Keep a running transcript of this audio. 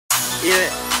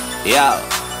Yeah. Yo,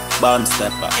 bomb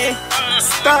stepper.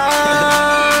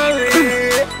 Starry.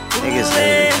 Niggas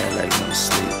hate it, like no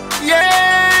sleep.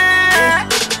 Yeah.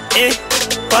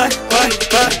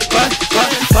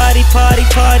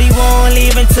 Party, won't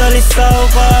leave until it's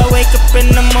over. Wake up in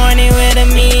the morning with a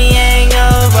me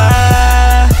hangover.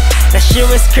 That shit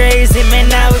was crazy, man,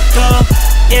 now it go.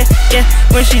 Yeah,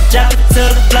 when she drop it to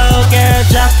the floor, girl,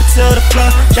 drop it to the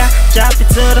floor. Drop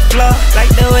it to the floor. Like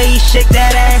the way you shake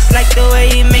that ass, like the way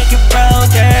you make it roll.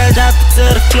 Girl, drop it to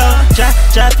the floor.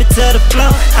 Drop it to the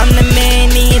floor. I'm the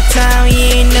man in your town,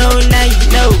 you ain't know, now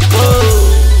you know.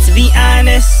 Whoa. To be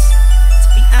honest,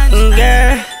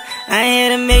 girl, I ain't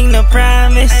here to make no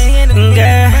promise,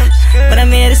 girl, but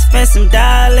I'm here to spend some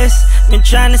dollars. Been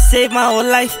trying to save my whole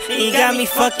life, you got me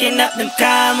fucking up them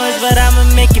commas, but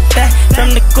I'ma make it back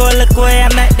from the corner where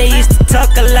I'm at. They used to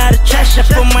talk a lot of trash, I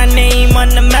put my name on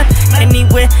the map.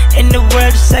 Anywhere in the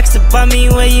world, just sex about me,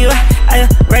 where you at? I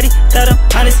already got them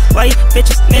honest, why you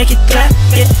bitches make it clap?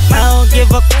 Yeah, I don't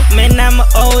give up, man, I'm a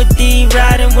OD,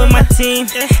 riding with my team.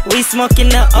 We smoking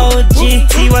the OG,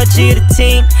 TYG the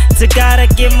team. To God I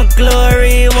give my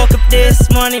glory. Woke up this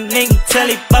morning, nigga, tell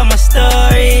you about my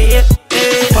story. Yeah.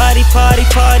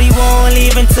 Party, won't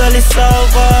leave until it's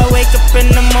over. Wake up in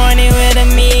the morning with a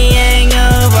me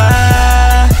hangover.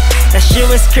 That shit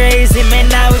was crazy, man,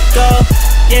 now it go.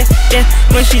 Yeah,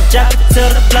 when she drop it to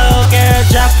the floor, girl,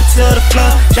 drop it to the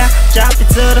floor. Drop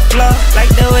it to the floor. Like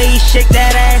the way you shake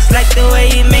that ass, like the way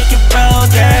you make it roll.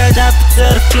 Girl, drop it to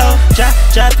the floor.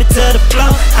 Drop it to the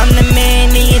floor. I'm the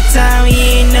man in your town, you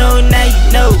ain't know, now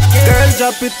you know. Girl,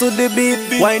 drop it to the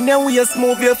beat. Wine your waist,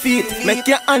 move your feet. Make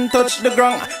your hand touch the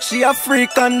ground. She a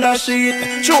freak on the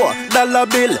sheet. Sure, dollar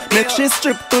bill, make she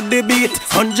strip to the beat.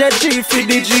 100 G for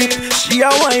the Jeep. She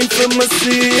a wine for my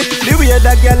seat. The way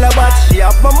that girl a bat, she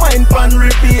have my mind pan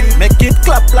repeat. Make it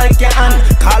clap like your hand.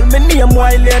 Call me name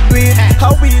while you do it.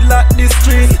 How we lock the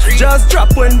street. Just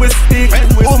drop when we speak.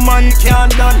 Woman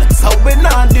can't done, so we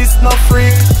not this no freak.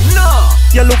 No,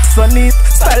 you look so neat,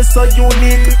 style so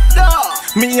unique.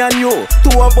 Me and you,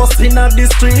 two of us in the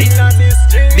street.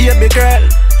 Baby girl,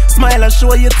 smile and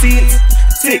show your teeth.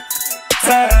 Tick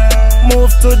tock, move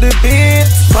to the beat.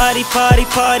 Party,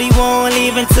 won't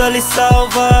leave until it's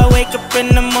over. Wake up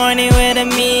in the morning with a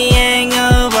me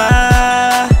hangover.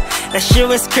 That shit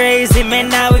was crazy, man,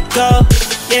 now it go.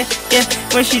 Yeah,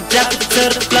 when she drop it to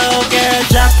the floor, girl,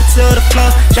 drop it to the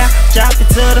floor. Drop it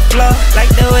to the floor. Like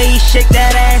the way you shake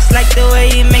that ass, like the way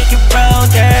you make it roll.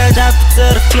 Girl, drop it to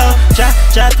the floor.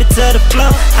 Drop it to the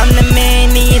floor. I'm the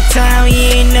man in your town,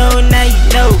 you ain't know, now you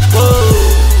know.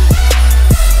 Whoa.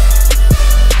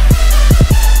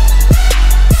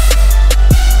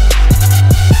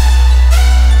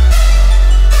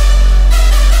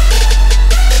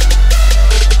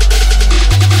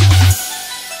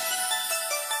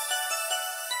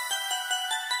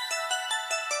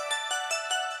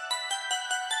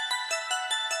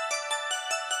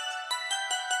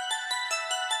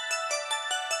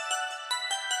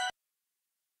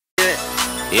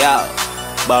 Yo,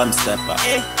 bomb stepper.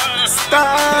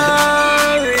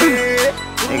 Starry.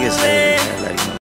 Niggas hate it, like no